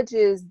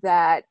colleges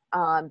that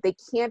they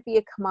can't be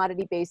a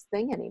commodity-based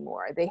thing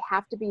anymore. They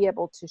have to be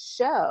able to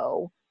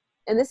show,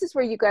 and this is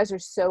where you guys are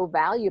so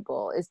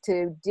valuable, is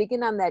to dig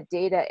in on that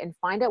data and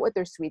find out what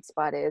their sweet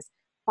spot is,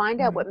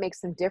 find out what makes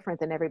them different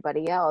than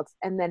everybody else,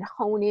 and then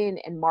hone in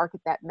and market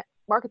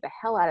the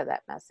hell out of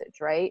that message,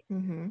 right?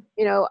 Mm-hmm.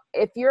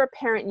 If you're a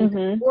parent and you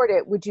can afford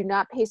it, would you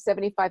not pay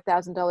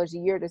 $75,000 a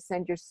year to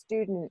send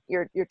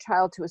your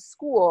child to a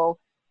school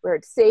where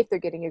it's safe, they're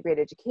getting a great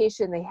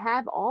education, they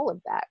have all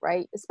of that,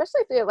 right?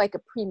 Especially if they're like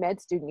a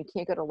pre-med student, you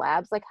can't go to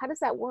labs. Like, how does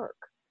that work?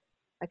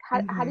 Like,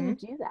 how do you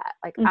do that?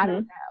 Like, I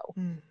don't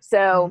know.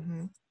 So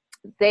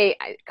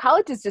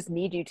colleges just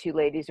need you two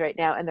ladies right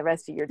now and the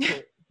rest of your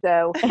team.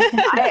 So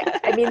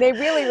I mean, they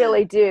really,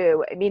 really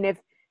do. I mean, if,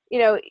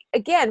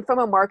 again, from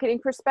a marketing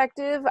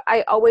perspective,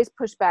 I always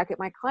push back at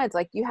my clients.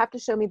 Like, you have to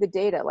show me the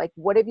data. Like,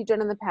 what have you done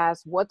in the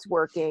past? What's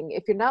working?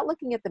 If you're not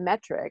looking at the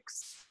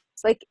metrics,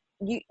 like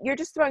you're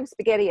just throwing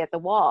spaghetti at the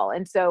wall.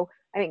 And so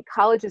I think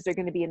colleges are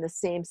going to be in the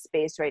same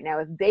space right now.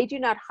 If they do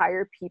not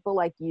hire people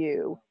like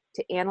you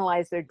to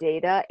analyze their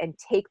data and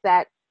take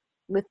that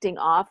lifting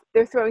off,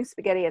 they're throwing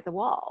spaghetti at the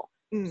wall.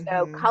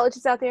 So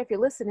colleges out there, if you're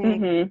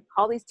listening,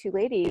 call these two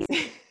ladies,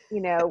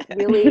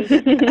 really,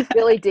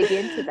 really dig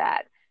into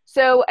that.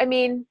 So, I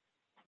mean,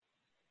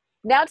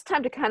 now it's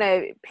time to kind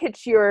of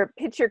pitch your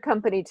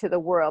company to the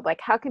world. Like,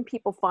 how can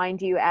people find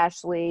you,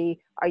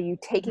 Ashley? Are you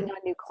taking on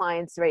new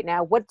clients right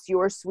now? What's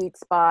your sweet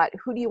spot?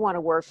 Who do you want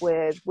to work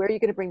with? Where are you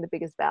going to bring the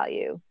biggest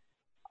value?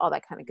 All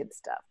that kind of good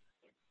stuff.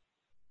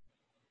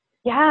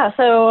 Yeah,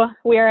 so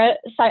we're at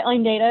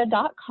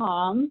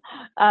sightlinedata.com.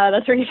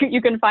 That's where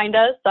you can find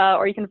us,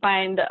 or you can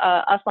find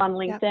us on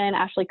LinkedIn.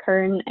 Ashley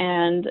Kern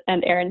and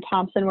Erin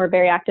Thompson. We're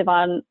very active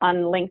on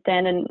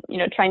LinkedIn, and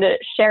trying to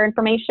share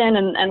information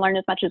and learn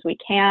as much as we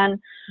can.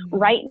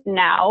 Right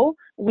now,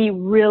 we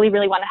really,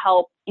 really want to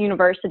help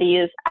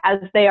universities as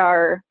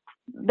they're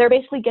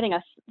basically getting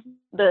us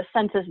the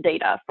census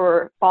data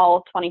for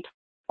fall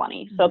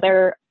 2020. So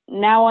they're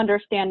now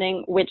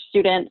understanding which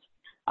students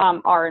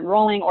are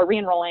enrolling or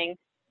re-enrolling,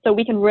 so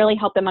we can really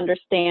help them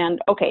understand,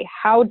 okay,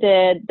 how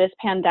did this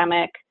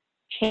pandemic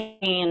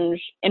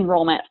change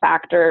enrollment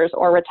factors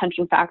or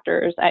retention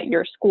factors at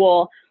your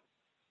school?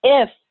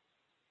 If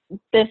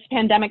this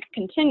pandemic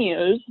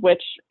continues,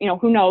 which,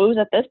 who knows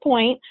at this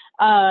point,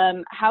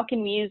 how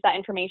can we use that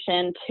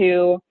information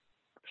to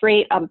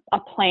create a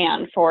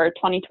plan for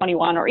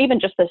 2021 or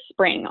even just this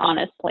spring,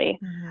 honestly?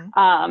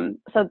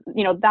 So,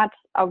 that's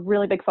a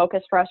really big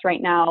focus for us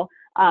right now.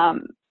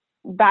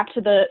 Back to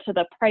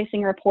the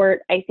pricing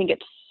report, I think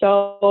it's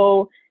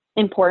so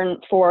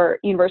important for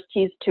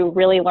universities to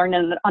really learn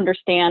and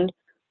understand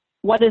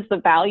what is the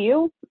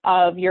value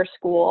of your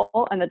school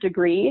and the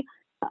degree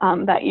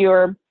that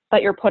you're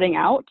putting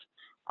out.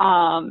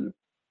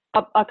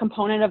 A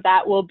component of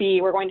that will be,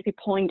 we're going to be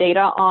pulling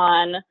data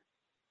on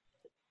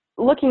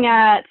looking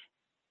at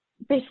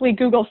basically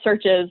Google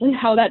searches and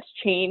how that's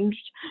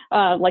changed,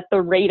 like the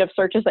rate of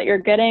searches that you're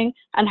getting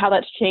and how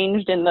that's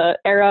changed in the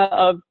era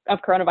of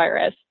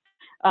coronavirus.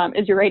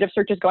 Is your rate of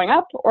searches going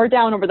up or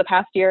down over the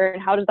past year,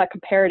 and how does that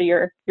compare to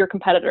your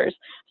competitors?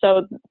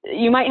 So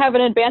you might have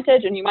an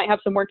advantage and you might have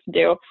some work to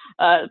do,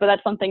 but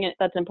that's something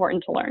that's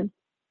important to learn.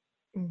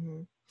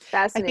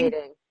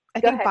 Fascinating. I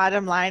think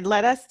bottom line,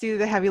 let us do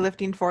the heavy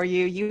lifting for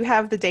you. You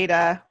have the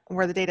data,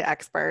 we're the data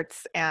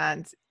experts,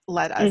 and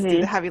let us do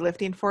the heavy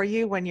lifting for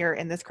you when you're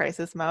in this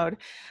crisis mode.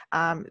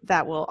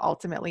 That will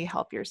ultimately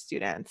help your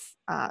students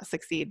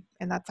succeed.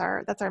 And that's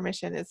our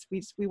mission, is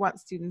we want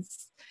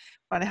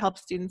to help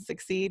students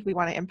succeed. We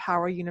want to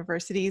empower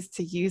universities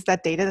to use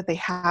that data that they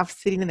have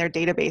sitting in their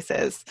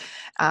databases.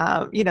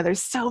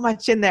 There's so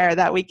much in there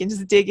that we can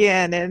just dig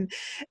in,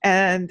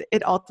 and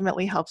it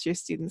ultimately helps your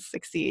students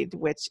succeed,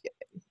 which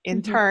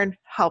in turn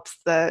helps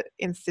the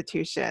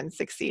institution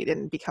succeed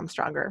and become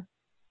stronger.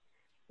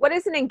 What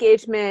does an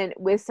engagement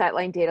with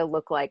Sightline Data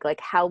look like?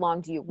 Like, how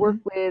long do you work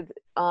with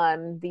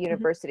the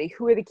university?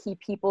 Who are the key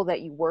people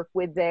that you work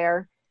with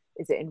there?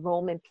 Is it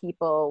enrollment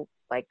people?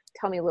 Like,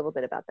 tell me a little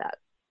bit about that.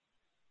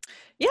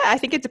 Yeah, I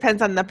think it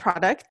depends on the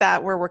product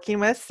that we're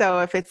working with. So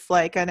if it's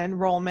like an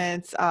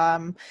enrollment,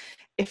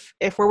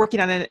 if we're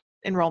working on an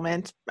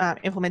enrollment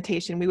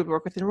implementation, we would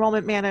work with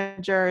enrollment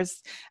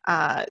managers.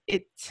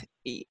 We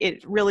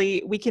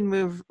can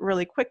move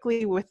really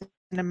quickly within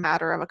a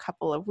matter of a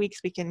couple of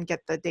weeks. We can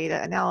get the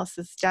data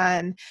analysis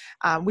done.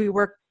 We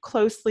work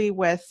closely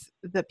with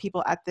the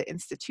people at the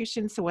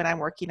institution. So when I'm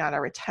working on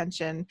a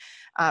retention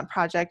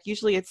project,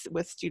 usually it's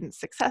with student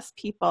success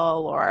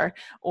people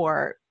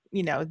or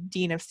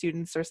dean of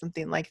students or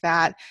something like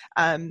that.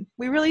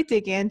 We really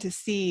dig in to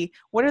see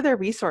what are their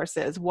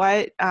resources,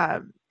 what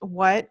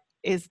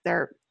is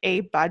there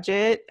a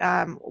budget?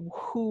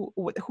 Who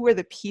are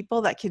the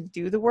people that can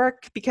do the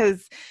work?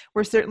 Because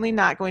we're certainly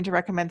not going to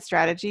recommend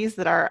strategies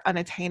that are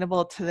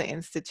unattainable to the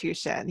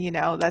institution.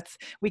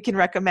 We can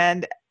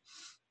recommend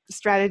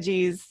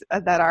strategies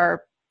that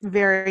are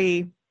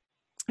very,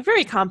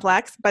 very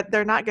complex, but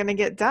they're not going to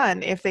get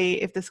done if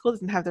the school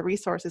doesn't have the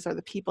resources or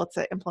the people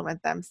to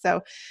implement them.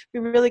 So we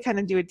really kind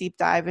of do a deep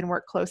dive and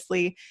work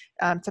closely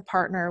to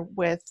partner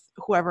with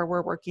whoever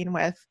we're working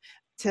with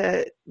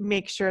to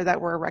make sure that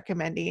we're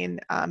recommending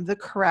the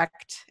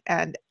correct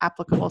and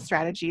applicable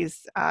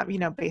strategies,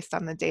 based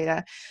on the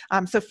data.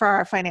 So for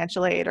our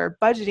financial aid or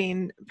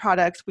budgeting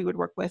products, we would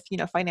work with,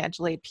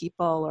 financial aid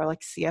people or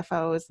like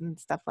CFOs and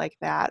stuff like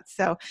that.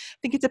 So I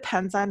think it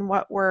depends on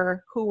what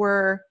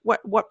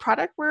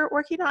product we're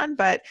working on,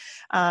 but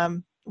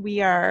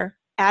we are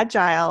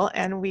agile,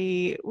 and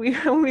we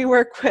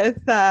work with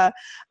a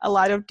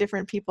lot of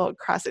different people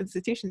across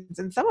institutions.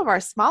 And some of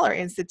our smaller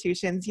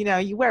institutions,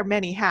 you wear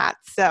many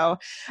hats. So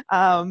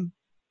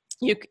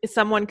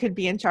someone could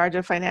be in charge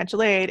of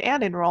financial aid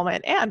and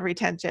enrollment and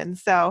retention.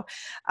 So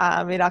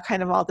it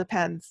all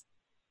depends.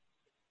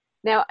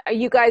 Now,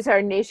 you guys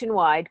are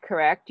nationwide,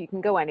 correct? You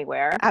can go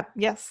anywhere.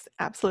 Yes,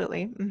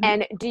 absolutely. Mm-hmm.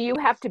 And do you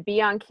have to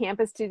be on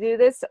campus to do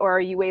this, or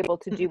are you able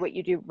to do what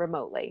you do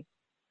remotely?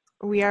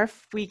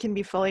 We can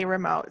be fully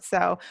remote.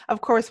 So of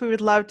course we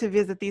would love to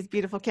visit these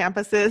beautiful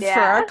campuses for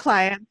our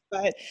clients,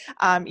 but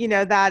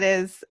that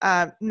is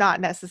not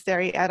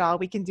necessary at all.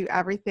 We can do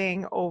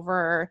everything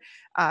over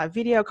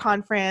video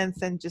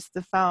conference and just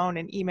the phone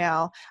and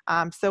email.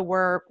 So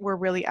we're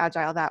really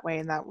agile that way,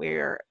 and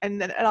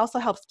and then it also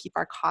helps keep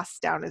our costs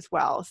down as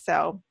well.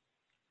 So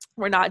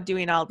we're not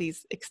doing all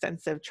these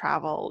extensive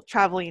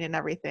traveling and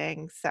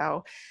everything.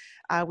 So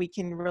we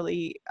can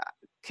really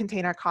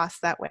contain our costs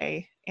that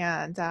way.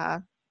 And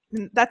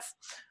that's,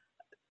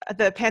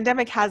 the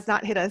pandemic has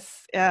not hit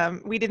us.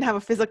 We didn't have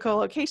a physical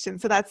location.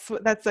 So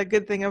that's a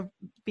good thing of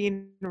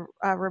being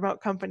a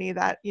remote company,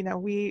 that,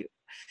 we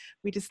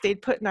just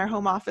stayed put in our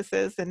home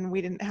offices, and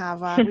we didn't have,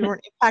 we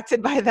weren't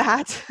impacted by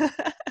that.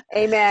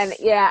 Amen.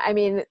 Yeah. I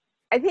mean,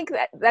 I think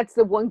that's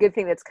the one good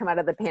thing that's come out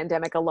of the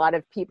pandemic. A lot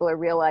of people are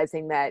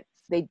realizing that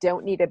they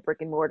don't need a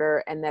brick and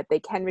mortar, and that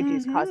they can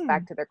reduce costs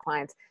back to their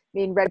clients. I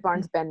mean, Red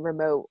Barn's been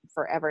remote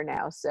forever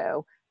now,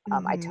 so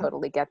I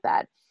totally get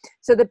that.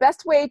 So the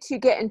best way to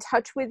get in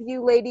touch with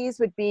you ladies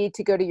would be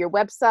to go to your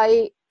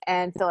website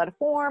and fill out a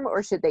form,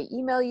 or should they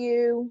email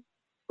you?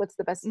 What's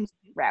the best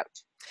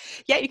route?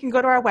 Yeah, you can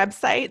go to our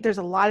website. There's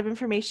a lot of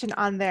information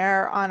on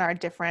there on our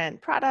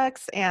different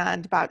products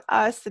and about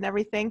us and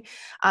everything.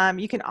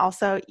 You can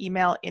also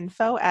email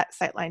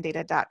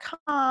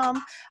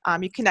info@sightlinedata.com.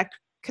 You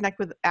connect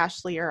with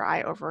Ashley or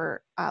I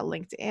over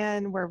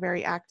LinkedIn. We're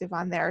very active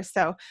on there.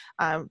 So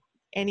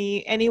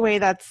any way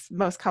that's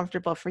most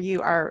comfortable for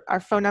you. Our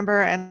phone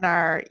number and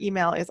our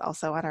email is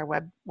also on our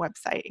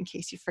website in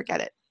case you forget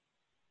it.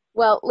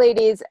 Well,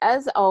 ladies,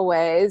 as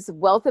always,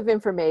 wealth of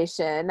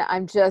information.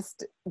 I'm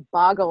just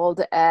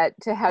boggled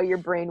to how your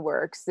brain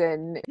works.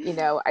 And,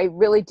 I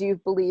really do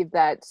believe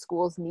that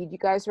schools need you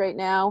guys right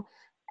now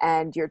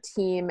and your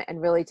team,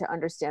 and really to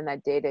understand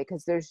that data,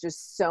 because there's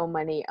just so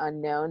many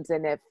unknowns.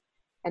 And if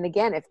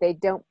they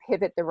don't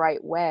pivot the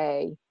right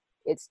way,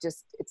 it's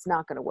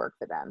not going to work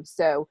for them.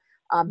 So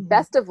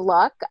best of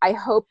luck. I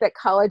hope that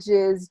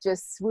colleges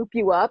just swoop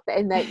you up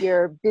and that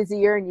you're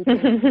busier and you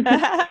can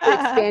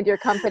expand your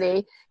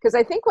company. Because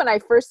I think when I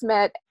first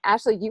met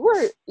Ashley, you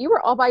were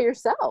all by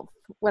yourself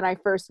when I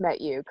first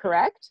met you,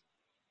 correct?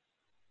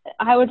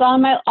 I was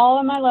all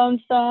on my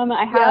lonesome.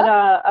 I had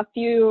a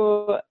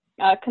few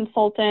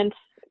consultants,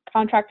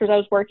 contractors I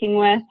was working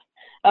with,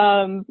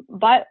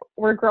 but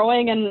we're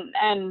growing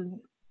and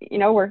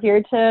we're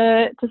here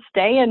to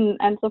stay and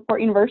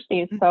support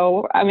universities.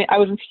 So, I mean, I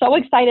was so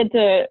excited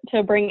to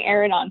bring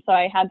Erin on. So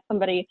I had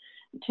somebody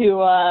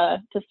to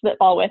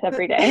spitball with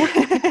every day.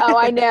 Oh,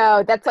 I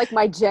know. That's like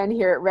my Jen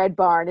here at Red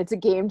Barn. It's a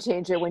game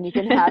changer when you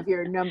can have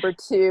your number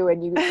two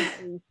and you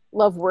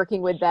love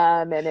working with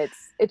them, and it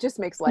just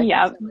makes life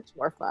so much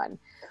more fun.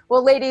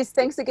 Well, ladies,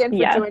 thanks again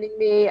for joining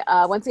me.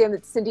 Once again,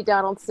 it's Cindy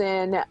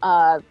Donaldson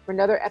for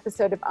another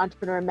episode of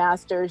Entrepreneur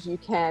Masters. You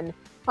can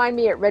find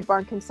me at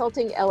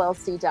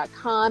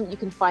redbarnconsultingllc.com. You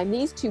can find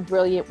these two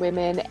brilliant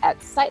women at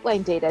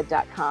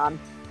sightlinedata.com.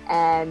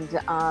 And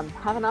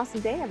have an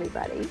awesome day,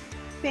 everybody.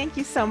 Thank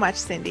you so much,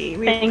 Cindy.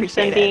 Thanks,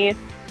 appreciate Cindy.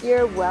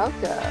 You're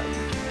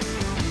welcome.